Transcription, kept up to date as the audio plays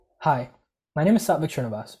Hi, my name is Satvik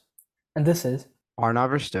Srinivas, and this is,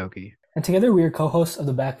 Arnav Stokie. and together we are co-hosts of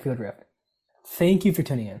the Backfield Rift. Thank you for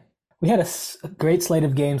tuning in. We had a great slate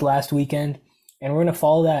of games last weekend, and we're going to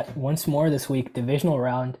follow that once more this week, divisional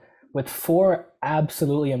round, with four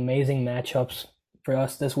absolutely amazing matchups for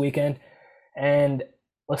us this weekend. And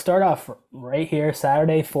let's start off right here,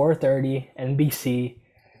 Saturday, 4:30, NBC.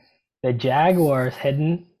 The Jaguars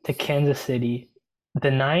heading to Kansas City. The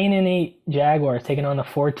 9-8 Jaguars taking on the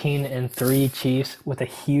 14-3 Chiefs with a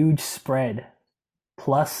huge spread,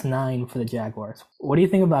 +9 for the Jaguars. What do you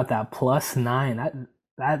think about that +9?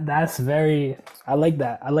 That's very. I like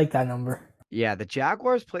that. I like that number. Yeah, the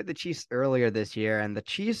Jaguars played the Chiefs earlier this year, and the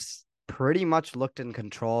Chiefs pretty much looked in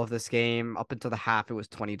control of this game. Up until the half, it was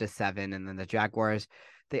 20-7, and then the Jaguars,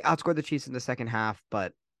 they outscored the Chiefs in the second half,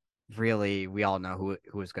 but really, we all know who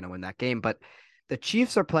was going to win that game. But the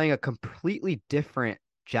Chiefs are playing a completely different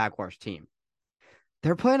Jaguars team.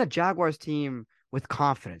 They're playing a Jaguars team with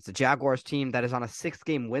confidence, a Jaguars team that is on a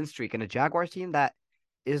 6-game win streak, and a Jaguars team that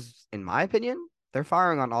is, in my opinion, they're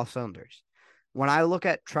firing on all cylinders. When I look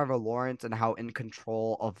at Trevor Lawrence and how in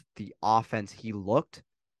control of the offense he looked,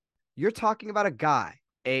 you're talking about a guy,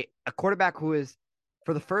 a quarterback who is,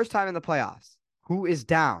 for the first time in the playoffs, who is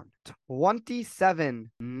down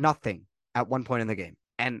 27-0 at one point in the game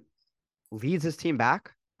and leads his team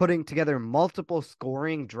back, putting together multiple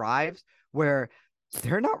scoring drives where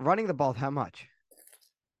they're not running the ball that much.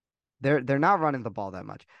 They're not running the ball that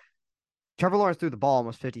much. Trevor Lawrence threw the ball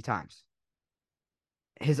almost 50 times.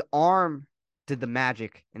 His arm did the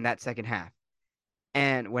magic in that second half.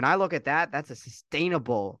 And when I look at that, that's a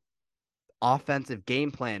sustainable offensive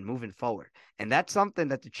game plan moving forward. And that's something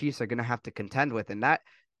that the Chiefs are going to have to contend with. And that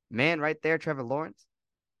man right there, Trevor Lawrence,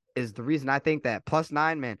 is the reason I think that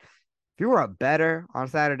 +9, man, if you were a bettor on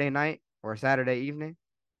Saturday night or Saturday evening,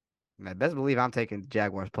 I best believe I'm taking the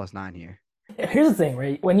Jaguars +9 here. Here's the thing,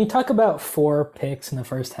 right? When you talk about four picks in the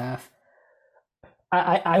first half,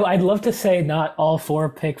 I'd love to say not all four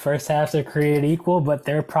pick first halves are created equal, but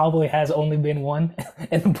there probably has only been one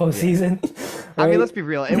in the Yeah. postseason, I mean, right? let's be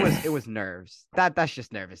real. It was nerves. That's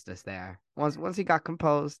just nervousness there. Once he got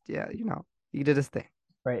composed, yeah, he did his thing.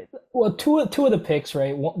 Right. Well, two of the picks,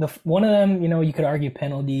 right? One of them, you could argue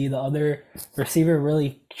penalty. The other receiver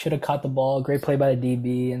really should have caught the ball. Great play by the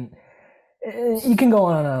DB, and you can go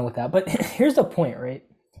on and on with that. But here's the point, right?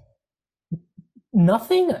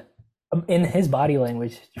 Nothing in his body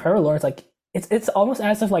language. Trevor Lawrence, like it's almost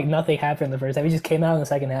as if like nothing happened in the first half. He just came out in the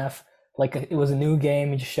second half like it was a new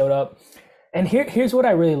game. He just showed up. And here's what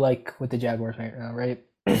I really like with the Jaguars right now, right?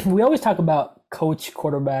 We always talk about coach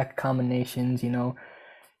quarterback combinations.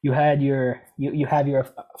 You have your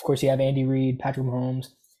of course you have Andy Reid, Patrick Mahomes.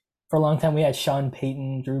 For a long time we had Sean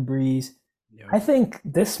Payton, Drew Brees. Yep. I think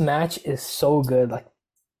this match is so good. Like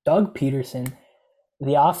Doug Peterson,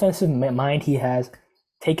 the offensive mind he has,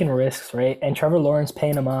 taking risks, right? And Trevor Lawrence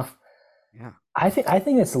paying him off. Yeah. I think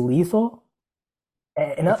it's lethal.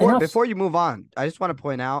 Before you move on, I just want to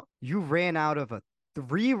point out you ran out of a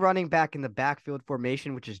three running back in the backfield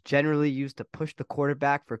formation, which is generally used to push the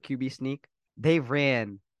quarterback for QB sneak. They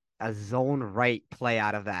ran a zone right play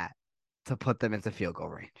out of that to put them into field goal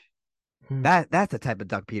range. That's the type of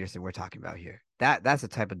Doug Peterson we're talking about here. That's the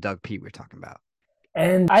type of Doug Pete we're talking about.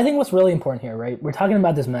 And I think what's really important here, right? We're talking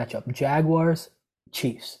about this matchup, Jaguars,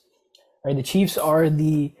 Chiefs. Right? The Chiefs are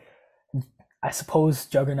the, I suppose,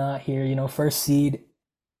 juggernaut here, first seed.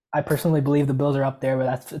 I personally believe the Bills are up there, but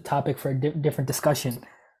that's a topic for a different discussion.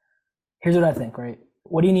 Here's what I think, right?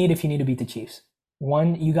 What do you need if you need to beat the Chiefs?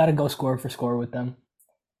 One, you got to go score for score with them.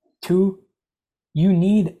 Two, you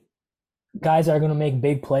need guys that are going to make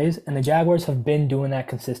big plays, and the Jaguars have been doing that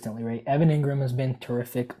consistently, right? Evan Ingram has been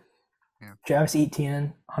terrific. Yeah. Travis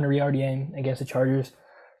Etienne, 100-yard game against the Chargers.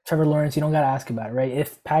 Trevor Lawrence, you don't got to ask about it, right?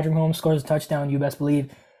 If Patrick Mahomes scores a touchdown, you best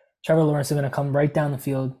believe Trevor Lawrence is going to come right down the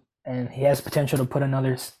field, and he has potential to put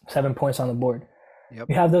another 7 points on the board. Yep.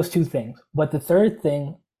 You have those two things. But the third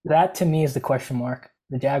thing, that to me is the question mark,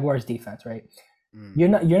 the Jaguars defense, right? You're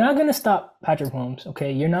not going to stop Patrick Mahomes,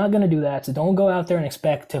 okay? You're not going to do that. So don't go out there and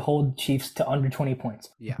expect to hold Chiefs to under 20 points.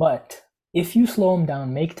 Yeah. But if you slow them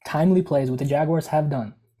down, make timely plays, what the Jaguars have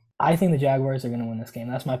done, I think the Jaguars are going to win this game.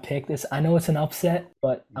 That's my pick. I know it's an upset,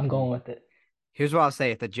 but I'm going with it. Here's what I'll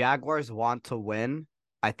say. If the Jaguars want to win,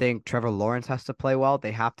 I think Trevor Lawrence has to play well.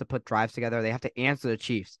 They have to put drives together. They have to answer the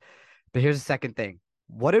Chiefs. But here's the second thing.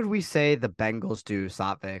 What did we say the Bengals do,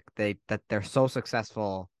 Satvik? That they're so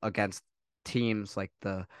successful against teams like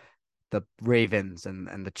the Ravens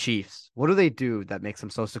and the Chiefs. What do they do that makes them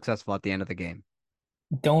so successful at the end of the game?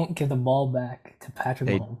 Don't give the ball back to Patrick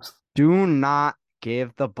They Mahomes. do not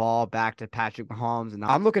give the ball back to Patrick Mahomes. And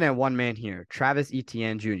I'm looking at one man here, Travis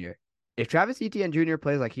Etienne Jr. If Travis Etienne Jr.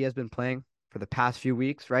 plays like he has been playing for the past few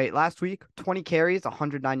weeks, right? Last week, 20 carries,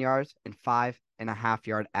 109 yards, and 5.5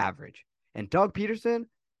 yard average. And Doug Peterson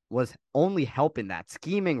was only helping that,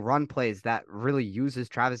 scheming run plays that really uses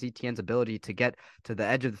Travis Etienne's ability to get to the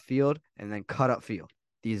edge of the field and then cut up field.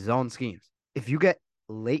 These zone schemes. If you get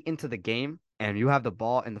late into the game and you have the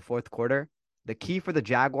ball in the fourth quarter, the key for the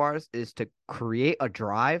Jaguars is to create a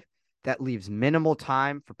drive that leaves minimal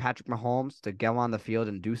time for Patrick Mahomes to go on the field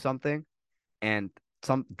and do something, and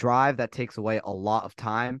some drive that takes away a lot of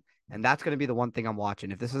time. And that's going to be the one thing I'm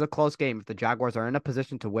watching. If this is a close game, if the Jaguars are in a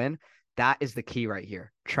position to win, that is the key right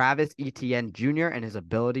here. Travis Etienne Jr. and his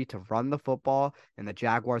ability to run the football, and the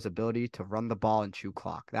Jaguars' ability to run the ball and chew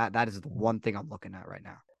clock. That is the one thing I'm looking at right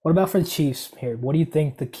now. What about for the Chiefs here? What do you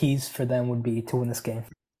think the keys for them would be to win this game?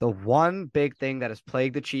 The one big thing that has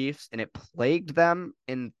plagued the Chiefs, and it plagued them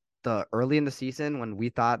in the early in the season when we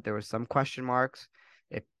thought there was some question marks.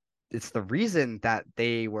 It's the reason that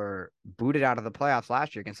they were booted out of the playoffs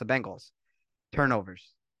last year against the Bengals.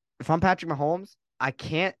 Turnovers. If I'm Patrick Mahomes, I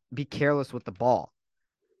can't be careless with the ball.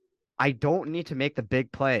 I don't need to make the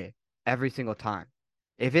big play every single time.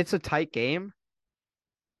 If it's a tight game,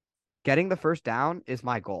 getting the first down is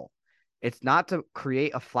my goal. It's not to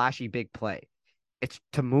create a flashy big play. It's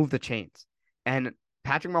to move the chains. And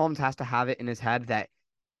Patrick Mahomes has to have it in his head that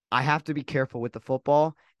I have to be careful with the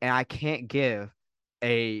football, and I can't give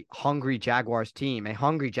a hungry Jaguars team, a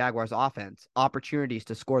hungry Jaguars offense, opportunities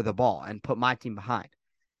to score the ball and put my team behind.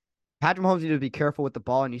 Patrick Mahomes needs to be careful with the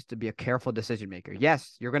ball and needs to be a careful decision maker.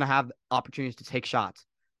 Yes, you're going to have opportunities to take shots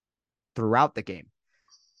throughout the game,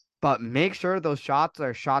 but make sure those shots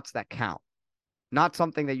are shots that count, not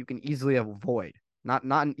something that you can easily avoid. Not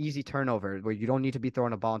an easy turnover where you don't need to be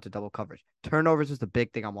throwing a ball into double coverage. Turnovers is the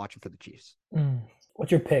big thing I'm watching for the Chiefs.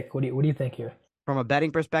 What's your pick? What do you think here? From a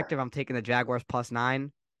betting perspective, I'm taking the Jaguars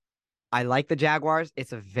 +9. I like the Jaguars.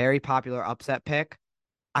 It's a very popular upset pick.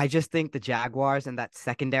 I just think the Jaguars and that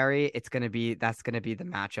secondary, that's going to be the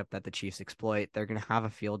matchup that the Chiefs exploit. They're going to have a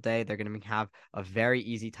field day. They're going to have a very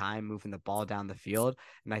easy time moving the ball down the field.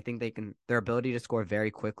 And I think their ability to score very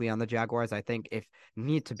quickly on the Jaguars. I think if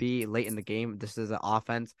need to be late in the game, this is an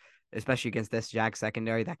offense, especially against this Jag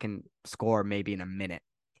secondary, that can score maybe in a minute.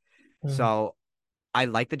 So I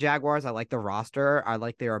like the Jaguars. I like the roster. I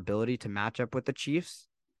like their ability to match up with the Chiefs,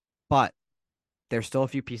 but they're still a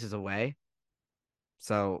few pieces away.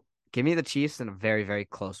 So give me the Chiefs in a very, very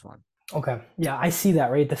close one. Okay. Yeah, I see that,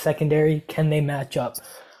 right? The secondary, can they match up?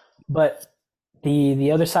 But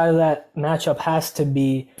the other side of that matchup has to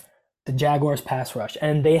be the Jaguars pass rush.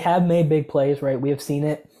 And they have made big plays, right? We have seen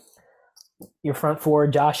it. Your front four,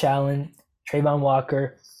 Josh Allen, Trayvon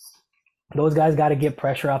Walker, those guys got to get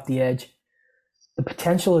pressure off the edge. The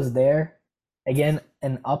potential is there. Again,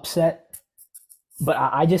 an upset. But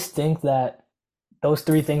I just think that those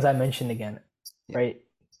three things I mentioned again, right?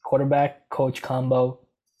 Quarterback, coach combo.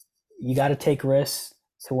 You got to take risks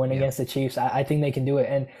to win against the Chiefs. I think they can do it.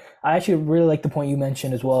 And I actually really like the point you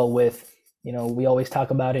mentioned as well with, we always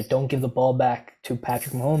talk about it. Don't give the ball back to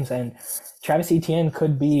Patrick Mahomes. And Travis Etienne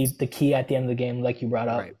could be the key at the end of the game, like you brought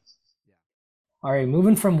up. Right. Yeah. All right,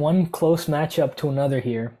 moving from one close matchup to another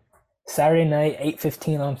here. Saturday night,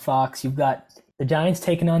 8:15 on Fox. You've got the Giants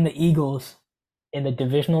taking on the Eagles in the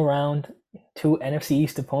divisional round, two NFC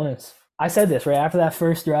East opponents. I said this right after that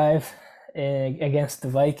first drive against the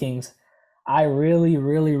Vikings. I really,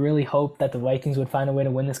 really, really hoped that the Vikings would find a way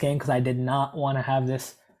to win this game because I did not want to have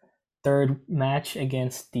this third match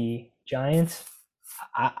against the Giants.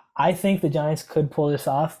 I think the Giants could pull this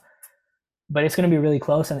off, but it's going to be really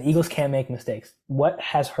close, and the Eagles can't make mistakes. What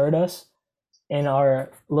has hurt us in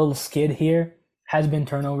our little skid here has been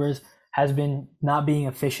turnovers, has been not being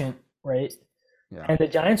efficient, right? Yeah. And the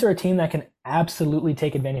Giants are a team that can absolutely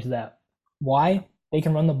take advantage of that. Why? They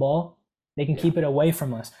can run the ball. They can keep it away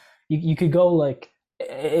from us. You could go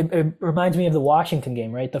it reminds me of the Washington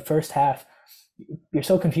game, right? The first half, you're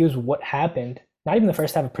so confused what happened. Not even the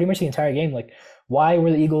first half, but pretty much the entire game. Why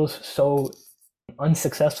were the Eagles so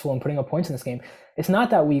unsuccessful in putting up points in this game? It's not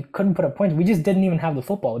that we couldn't put up points. We just didn't even have the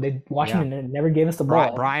football. Washington never gave us the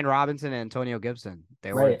ball. Brian Robinson and Antonio Gibson,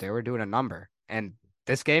 they were doing a number. And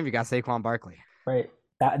this game, you got Saquon Barkley. Right.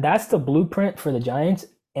 That's the blueprint for the Giants,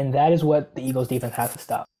 and that is what the Eagles defense has to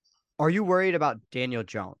stop. Are you worried about Daniel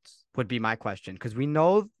Jones? Would be my question, because we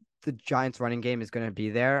know the Giants running game is going to be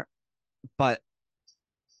there, but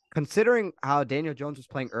considering how Daniel Jones was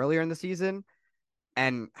playing earlier in the season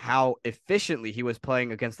and how efficiently he was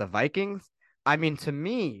playing against the Vikings, I mean, to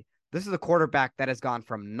me, this is a quarterback that has gone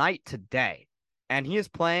from night to day, and he is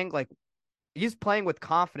playing like He's playing with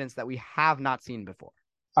confidence that we have not seen before.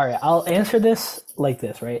 All right, I'll answer this like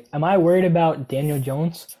this, right? Am I worried about Daniel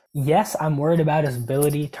Jones? Yes, I'm worried about his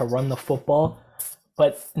ability to run the football,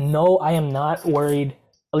 but no, I am not worried.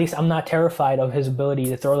 At least I'm not terrified of his ability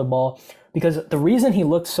to throw the ball because the reason he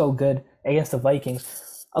looked so good against the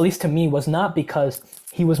Vikings, at least to me, was not because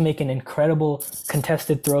he was making incredible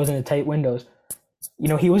contested throws into tight windows.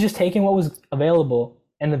 He was just taking what was available,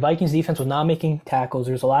 and the Vikings defense was not making tackles.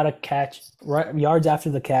 There's a lot of yards after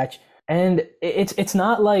the catch, and it's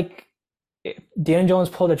not like Dan Jones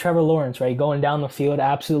pulled a Trevor Lawrence, right, going down the field,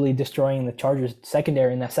 absolutely destroying the Chargers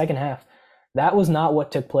secondary in that second half. That was not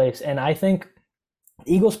what took place, and I think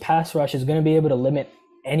Eagles pass rush is going to be able to limit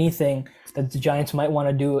anything that the Giants might want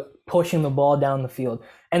to do, pushing the ball down the field,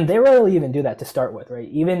 and they rarely even do that to start with, right?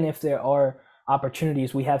 Even if there are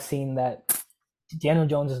opportunities, we have seen that Daniel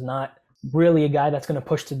Jones is not really a guy that's going to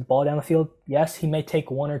push the ball down the field. Yes, he may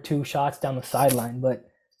take one or two shots down the sideline, but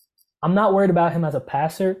I'm not worried about him as a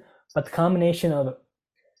passer. But the combination of,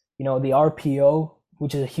 the RPO,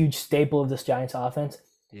 which is a huge staple of this Giants offense,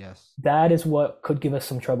 Yes. that is what could give us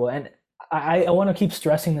some trouble. And I want to keep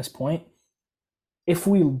stressing this point. If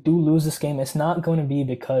we do lose this game, it's not going to be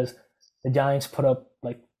because the Giants put up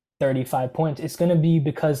like 35 points. It's going to be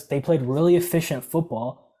because they played really efficient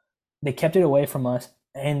football. They kept it away from us.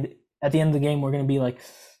 And at the end of the game, we're going to be like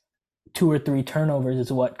 2 or 3 turnovers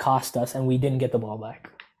is what cost us, and we didn't get the ball back.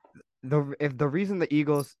 The reason the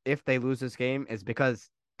Eagles, if they lose this game, is because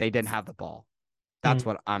they didn't have the ball. That's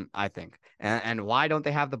what I think. And why don't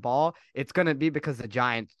they have the ball? It's gonna be because the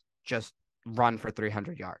Giants just run for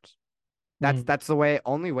 300 yards. That's the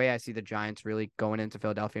only way I see the Giants really going into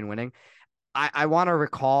Philadelphia and winning. I want to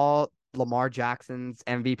recall Lamar Jackson's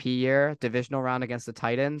MVP year, divisional round against the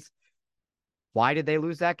Titans. Why did they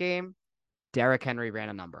lose that game? Derrick Henry ran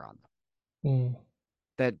a number on them.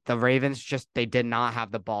 The Ravens they did not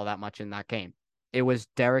have the ball that much in that game. It was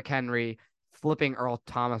Derrick Henry flipping Earl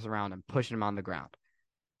Thomas around and pushing him on the ground,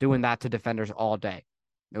 doing that to defenders all day.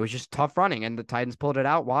 It was just tough running, and the Titans pulled it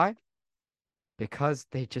out. Why? Because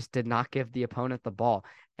they just did not give the opponent the ball.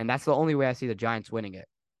 And that's the only way I see the Giants winning it.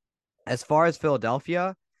 As far as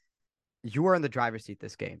Philadelphia, you are in the driver's seat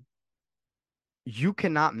this game. You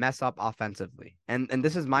cannot mess up offensively. And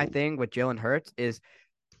this is my thing with Jalen Hurts is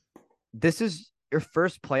this is your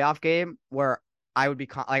first playoff game where I would be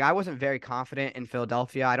I wasn't very confident in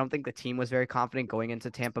Philadelphia. I don't think the team was very confident going into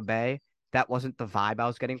Tampa Bay. That wasn't the vibe I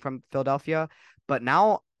was getting from Philadelphia. But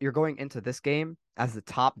now you're going into this game as the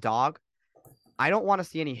top dog. I don't want to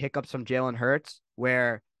see any hiccups from Jalen Hurts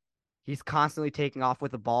where he's constantly taking off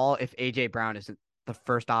with the ball if AJ Brown isn't the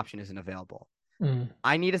first option isn't available.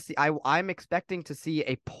 I need to see. I'm expecting to see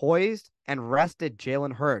a poised and rested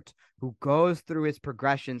Jalen Hurts who goes through his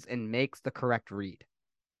progressions and makes the correct read.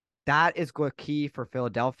 That is the key for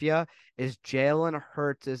Philadelphia is Jalen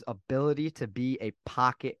Hurts' ability to be a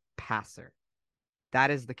pocket passer. That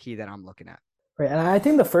is the key that I'm looking at. Right, and I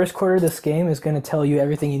think the first quarter of this game is going to tell you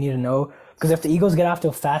everything you need to know. Because if the Eagles get off to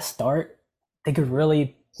a fast start, they could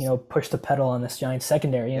really, push the pedal on this Giants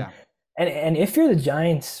secondary. And if you're the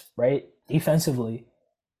Giants, right, defensively,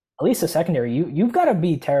 at least the secondary, you've got to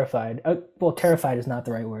be terrified. Well, terrified is not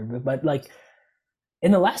the right word, but like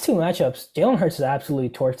in the last 2 matchups, Jalen Hurts has absolutely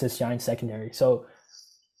torched this Giants secondary. So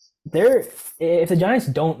if the Giants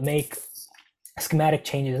don't make schematic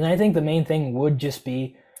changes, and I think the main thing would just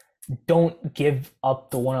be don't give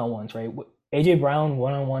up the one-on-ones, right? AJ Brown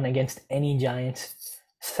one-on-one against any Giants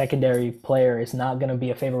secondary player is not going to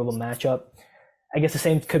be a favorable matchup. I guess the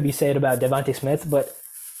same could be said about Devontae Smith, but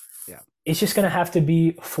it's just going to have to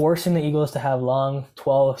be forcing the Eagles to have long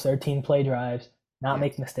 12, 13 play drives, not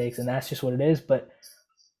make mistakes, and that's just what it is. But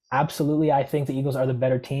absolutely, I think the Eagles are the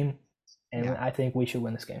better team, and I think we should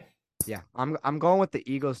win this game. Yeah, I'm going with the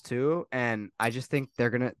Eagles too, and I just think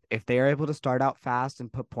they're gonna if they are able to start out fast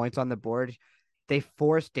and put points on the board, they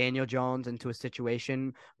force Daniel Jones into a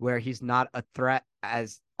situation where he's not a threat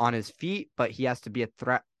as on his feet, but he has to be a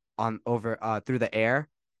threat on over through the air.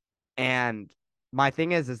 And my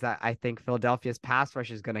thing is that I think Philadelphia's pass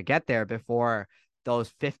rush is gonna get there before those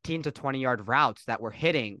 15 to 20-yard routes that we're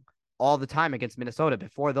hitting all the time against Minnesota.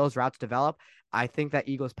 Before those routes develop, I think that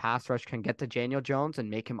Eagles pass rush can get to Daniel Jones and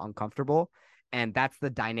make him uncomfortable. And that's the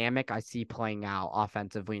dynamic I see playing out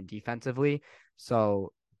offensively and defensively.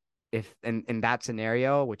 So if in that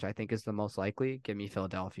scenario, which I think is the most likely, give me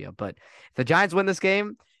Philadelphia. But if the Giants win this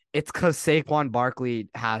game, it's because Saquon Barkley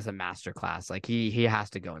has a masterclass. Like he has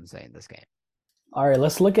to go insane this game. All right,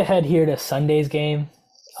 let's look ahead here to Sunday's game,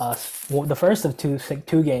 the first of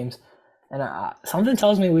two games. And something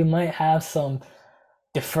tells me we might have some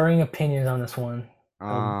differing opinions on this one.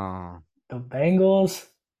 The Bengals,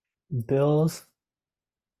 Bills,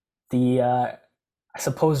 the I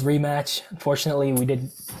suppose rematch. Unfortunately, we did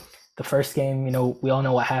the first game. We all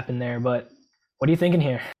know what happened there. But what are you thinking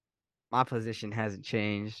here? My position hasn't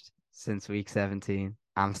changed since week 17.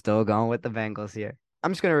 I'm still going with the Bengals here.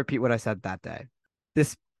 I'm just going to repeat what I said that day.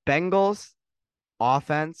 This Bengals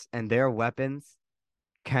offense and their weapons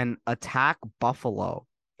can attack Buffalo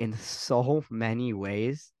in so many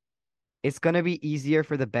ways. It's going to be easier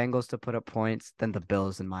for the Bengals to put up points than the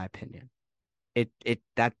Bills, in my opinion.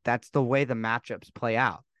 That's the way the matchups play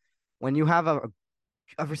out. When you have a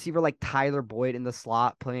receiver like Tyler Boyd in the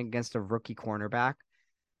slot playing against a rookie cornerback,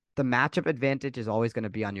 the matchup advantage is always going to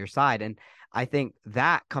be on your side. And I think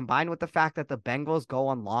that combined with the fact that the Bengals go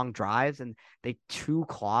on long drives and they chew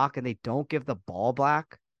clock and they don't give the ball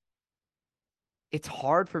back, it's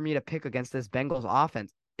hard for me to pick against this Bengals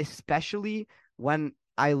offense, especially when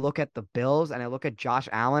I look at the Bills and I look at Josh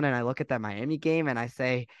Allen and I look at that Miami game and I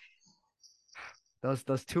say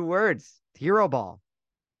those two words, hero ball.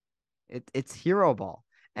 It's hero ball.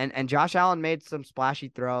 And Josh Allen made some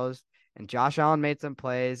splashy throws and Josh Allen made some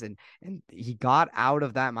plays and he got out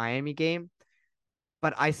of that Miami game.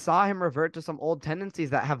 But I saw him revert to some old tendencies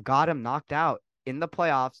that have got him knocked out in the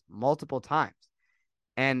playoffs multiple times.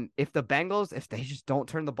 And if the Bengals, if they just don't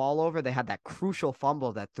turn the ball over, they had that crucial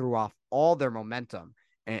fumble that threw off all their momentum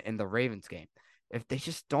in the Ravens game. If they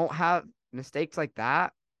just don't have mistakes like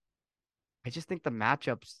that, I just think the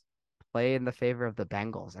matchups play in the favor of the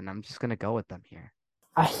Bengals, and I'm just going to go with them here.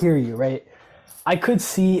 I hear you, right? I could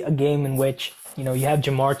see a game in which, you have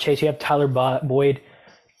Jamar Chase, you have Tyler Boyd,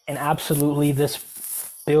 and absolutely this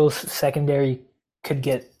Bills secondary could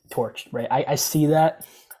get torched, right? I see that.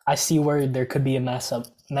 I see where there could be a matchup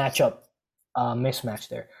mismatch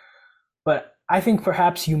there. But I think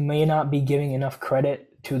perhaps you may not be giving enough credit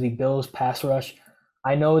to the Bills pass rush.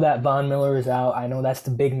 I know that Von Miller is out. I know that's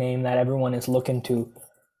the big name that everyone is looking to.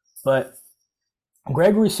 But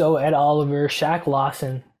Greg Rousseau, Ed Oliver, Shaq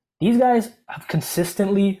Lawson, these guys have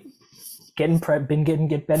consistently been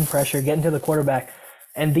getting pressure, getting to the quarterback.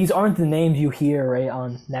 And these aren't the names you hear, right,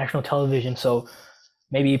 on national television. So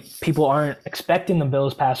maybe people aren't expecting the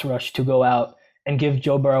Bills pass rush to go out and give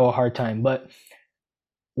Joe Burrow a hard time. But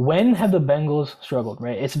when have the Bengals struggled,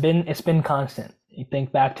 right? It's been constant. You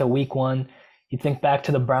think back to week 1, you think back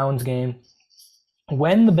to the Browns game.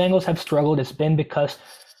 When the Bengals have struggled, it's been because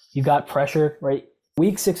you got pressure, right?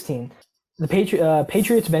 Week 16, the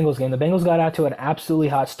Patriots-Bengals game, the Bengals got out to an absolutely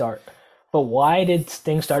hot start. But why did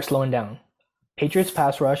things start slowing down? Patriots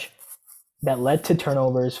pass rush that led to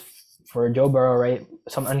turnovers for Joe Burrow, right?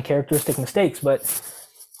 Some uncharacteristic mistakes. But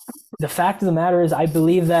the fact of the matter is I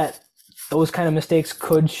believe that those kind of mistakes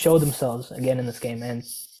could show themselves again in this game. And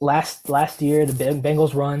last year, the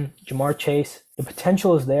Bengals run, Jamar Chase, the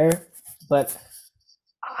potential is there, but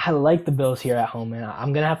I like the Bills here at home, and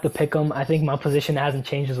I'm going to have to pick them. I think my position hasn't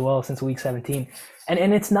changed as well since week 17.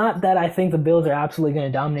 And it's not that I think the Bills are absolutely going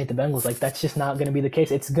to dominate the Bengals. Like, that's just not going to be the case.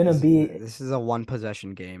 It's going to be... This is a one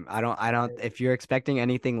possession game. I don't, if you're expecting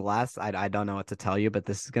anything less, I don't know what to tell you, but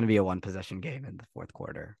this is going to be a one possession game in the fourth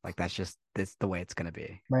quarter. Like, that's just the way it's going to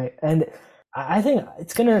be. Right. And I think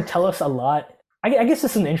it's going to tell us a lot. I guess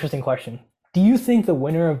this is an interesting question. Do you think the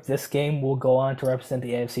winner of this game will go on to represent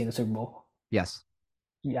the AFC in the Super Bowl? Yes.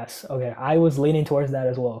 Yes. Okay. I was leaning towards that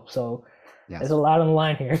as well. So yes. There's a lot on the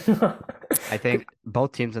line here. I think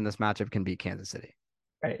both teams in this matchup can beat Kansas City.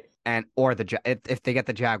 Right. Or if they get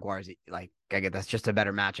the Jaguars, like that's just a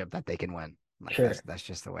better matchup that they can win. Like sure. That's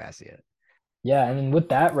just the way I see it. Yeah, I mean, with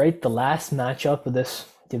that, right, the last matchup of this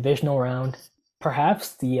divisional round,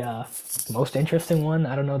 perhaps the most interesting one.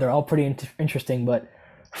 I don't know, they're all pretty interesting, but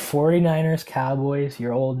 49ers Cowboys,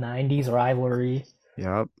 your old 90s rivalry.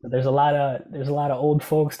 Yep. There's a lot of old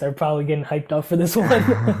folks that are probably getting hyped up for this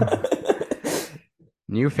one.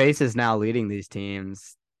 New faces now leading these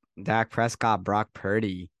teams. Dak Prescott, Brock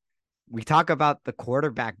Purdy. We talk about the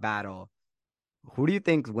quarterback battle. Who do you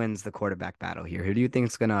think wins the quarterback battle here? Who do you think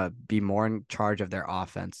is going to be more in charge of their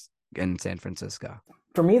offense in San Francisco?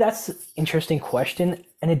 For me, that's an interesting question,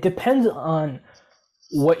 and it depends on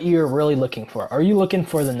what you're really looking for. Are you looking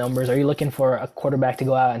for the numbers? Are you looking for a quarterback to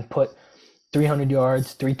go out and put 300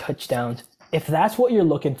 yards, 3 touchdowns? If that's what you're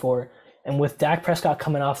looking for, and with Dak Prescott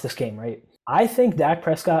coming off this game, right? I think Dak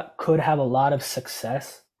Prescott could have a lot of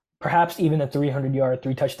success, perhaps even a 300-yard,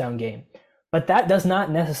 3-touchdown game. But that does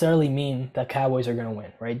not necessarily mean the Cowboys are going to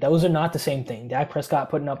win, right? Those are not the same thing. Dak Prescott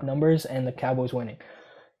putting up numbers and the Cowboys winning.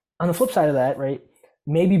 On the flip side of that, right,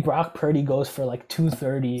 maybe Brock Purdy goes for like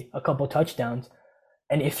 230, a couple touchdowns.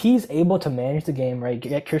 And if he's able to manage the game, right,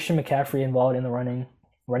 get Christian McCaffrey involved in the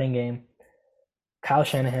running game, Kyle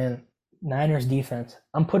Shanahan, Niners defense.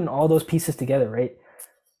 I'm putting all those pieces together, right?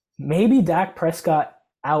 Maybe Dak Prescott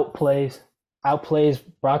outplays outplays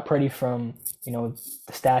Brock Purdy from, the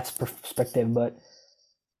stats perspective, but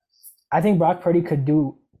I think Brock Purdy could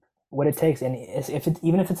do what it takes, and if it's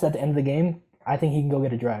even if it's at the end of the game, I think he can go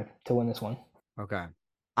get a drive to win this one. Okay.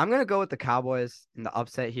 I'm gonna go with the Cowboys in the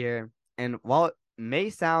upset here. And while it may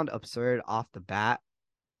sound absurd off the bat,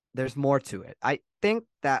 there's more to it. I think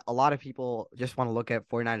that a lot of people just want to look at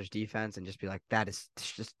 49ers defense and just be like, that is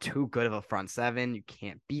just too good of a front seven. You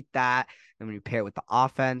can't beat that. And when you pair it with the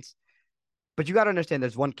offense, but you got to understand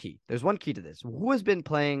there's one key. There's one key to this. Who has been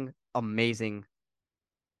playing amazing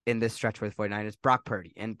in this stretch for the 49ers? Brock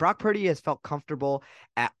Purdy. And Brock Purdy has felt comfortable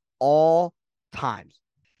at all times.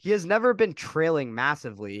 He has never been trailing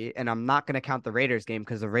massively, and I'm not going to count the Raiders game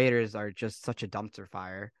because the Raiders are just such a dumpster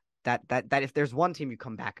fire that if there's one team you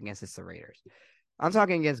come back against, it's the Raiders. I'm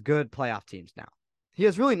talking against good playoff teams now. He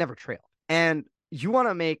has really never trailed. And you want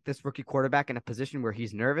to make this rookie quarterback in a position where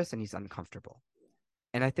he's nervous and he's uncomfortable.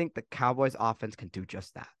 And I think the Cowboys offense can do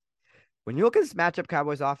just that. When you look at this matchup,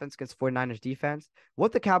 Cowboys offense against 49ers defense,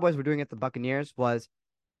 what the Cowboys were doing at the Buccaneers was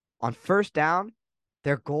on first down,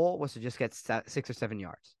 their goal was to just get 6 or 7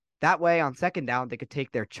 yards. That way, on second down, they could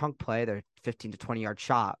take their chunk play, their 15 to 20-yard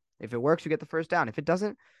shot. If it works, you get the first down. If it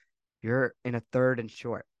doesn't, you're in a third and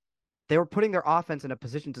short. They were putting their offense in a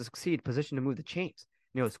position to succeed, position to move the chains.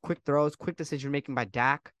 It's quick throws, quick decision-making by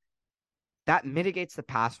Dak. That mitigates the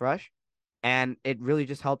pass rush, and it really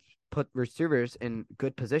just helps put receivers in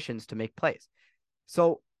good positions to make plays.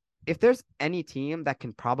 So if there's any team that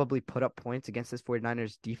can probably put up points against this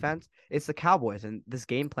 49ers defense, it's the Cowboys and this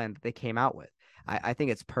game plan that they came out with. I think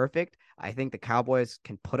it's perfect. I think the Cowboys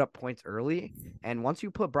can put up points early. And once you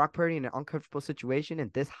put Brock Purdy in an uncomfortable situation in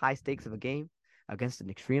this high stakes of a game against an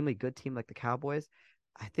extremely good team like the Cowboys,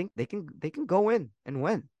 I think they can go in and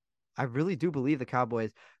win. I really do believe the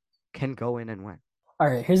Cowboys can go in and win. All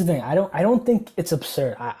right, here's the thing. I don't think it's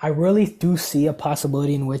absurd. I really do see a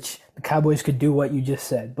possibility in which the Cowboys could do what you just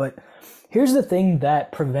said. But here's the thing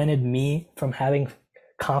that prevented me from having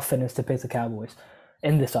confidence to pick the Cowboys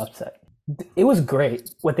in this upset. It was great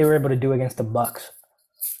what they were able to do against the Bucks,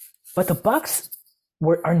 but the Bucks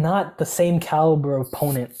are not the same caliber of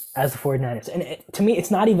opponent as the 49ers. And to me,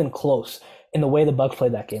 it's not even close in the way the Bucks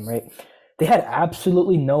played that game, right? They had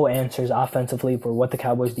absolutely no answers offensively for what the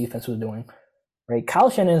Cowboys defense was doing, right? Kyle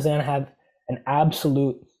Shanahan is going to have an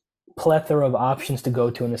absolute plethora of options to go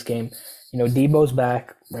to in this game. Debo's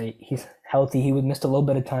back, right? He's healthy. He missed a little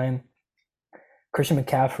bit of time. Christian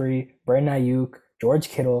McCaffrey, Brandon Ayuk, George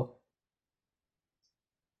Kittle.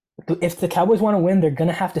 If the Cowboys want to win, they're going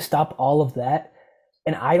to have to stop all of that.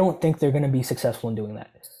 And I don't think they're going to be successful in doing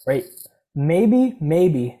that, right?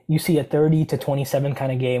 Maybe you see a 30-27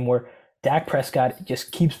 kind of game where Dak Prescott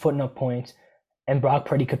just keeps putting up points and Brock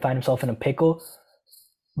Purdy could find himself in a pickle.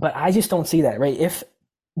 But I just don't see that, right?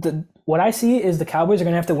 What I see is the Cowboys are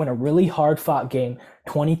going to have to win a really hard-fought game,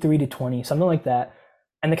 23-20, something like that.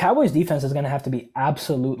 And the Cowboys defense is going to have to be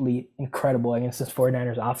absolutely incredible against this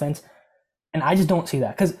 49ers offense. And I just don't see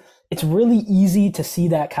that because it's really easy to see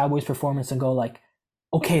that Cowboys performance and go like,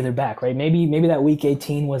 okay, they're back, right? Maybe that week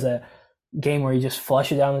 18 was a game where you just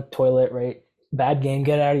flush it down the toilet, right? Bad game,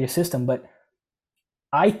 get it out of your system. But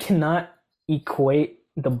I cannot equate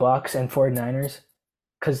the Bucks and 49ers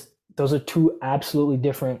because those are two absolutely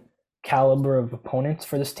different caliber of opponents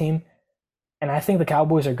for this team. And I think the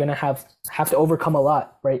Cowboys are going to have to overcome a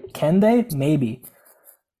lot, right? Can they? Maybe.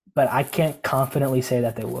 But I can't confidently say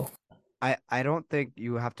that they will. I don't think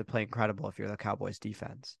you have to play incredible if you're the Cowboys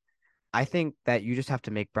defense. I think that you just have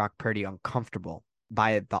to make Brock Purdy uncomfortable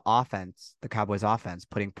by the offense, the Cowboys offense,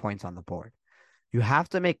 putting points on the board. You have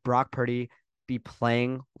to make Brock Purdy be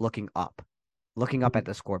playing looking up at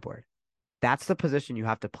the scoreboard. That's the position you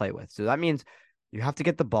have to play with. So that means you have to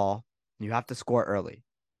get the ball, you have to score early.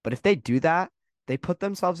 But if they do that, they put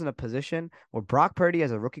themselves in a position where Brock Purdy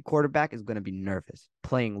as a rookie quarterback is going to be nervous,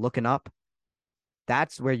 playing looking up.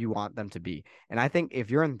 That's where you want them to be. And I think if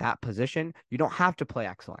you're in that position, you don't have to play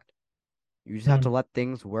excellent. You just have to let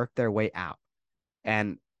things work their way out.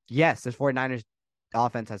 And yes, this 49ers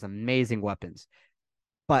offense has amazing weapons.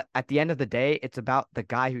 But at the end of the day, it's about the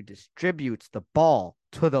guy who distributes the ball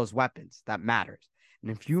to those weapons that matters.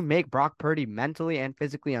 And if you make Brock Purdy mentally and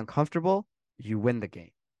physically uncomfortable, you win the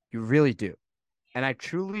game. You really do. And I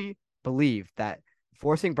truly believe that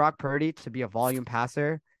forcing Brock Purdy to be a volume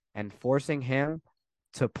passer and forcing him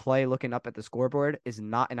to play looking up at the scoreboard is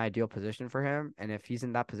not an ideal position for him. And if he's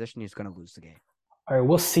in that position, he's going to lose the game. All right,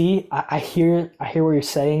 we'll see. I hear what you're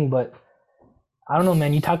saying, but I don't know,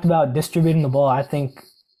 man. You talked about distributing the ball. I think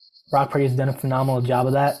Brock Purdy has done a phenomenal job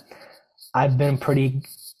of that. I've been pretty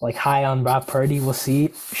like high on Brock Purdy. We'll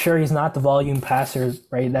see. Sure, he's not the volume passer,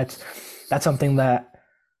 right? That's something that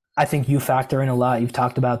I think you factor in a lot. You've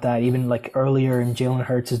talked about that even like earlier in Jalen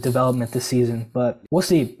Hurts' development this season, but we'll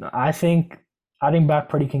see. I think Brock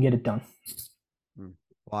Purdy can get it done. Mm.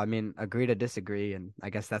 Well, I mean, agree to disagree, and I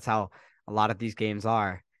guess that's how a lot of these games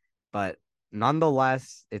are. But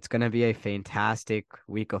nonetheless, it's going to be a fantastic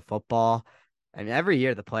week of football. I mean, every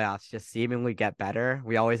year the playoffs just seemingly get better.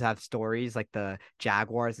 We always have stories like the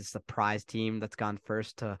Jaguars, a surprise team that's gone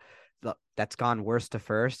worst to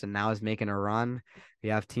first and now is making a run. We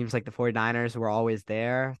have teams like the 49ers who are always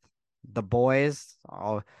there. The boys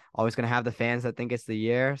are always going to have the fans that think it's the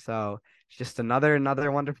year. So it's just another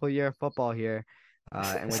wonderful year of football here.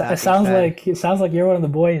 And with It that being sounds said, like you're one of the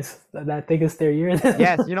boys that think it's their year.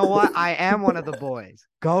 yes, you know what? I am one of the boys.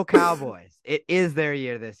 Go Cowboys! It is their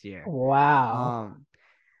year this year. Wow. Um,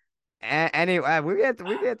 anyway, we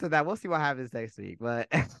get to that. We'll see what happens next week. But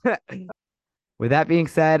with that being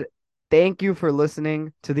said, thank you for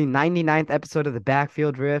listening to the 99th episode of the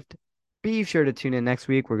Backfield Rift. Be sure to tune in next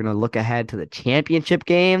week. We're gonna look ahead to the championship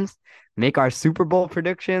games, make our Super Bowl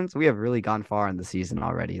predictions. We have really gone far in the season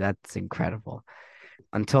already. That's incredible.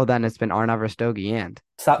 Until then, it's been Arnav Rastogi and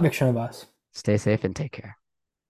Stop mixing of us. stay safe and take care.